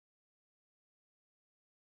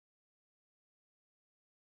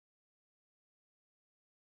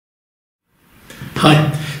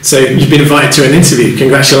Hi. So you've been invited to an interview,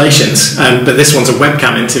 congratulations, but this one's a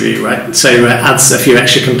webcam interview, right? So adds a few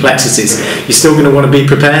extra complexities. You're still going to want to be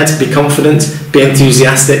prepared, be confident, be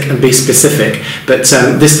enthusiastic and be specific, but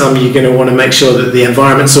this time you're going to want to make sure that the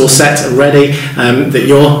environment's all set and ready, that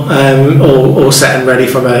you're all set and ready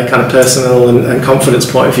from a kind of personal and confidence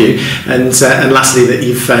point of view, and lastly that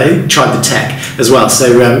you've tried the tech as well.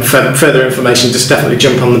 So for further information, just definitely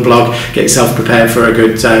jump on the blog, get yourself prepared for a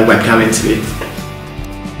good webcam interview.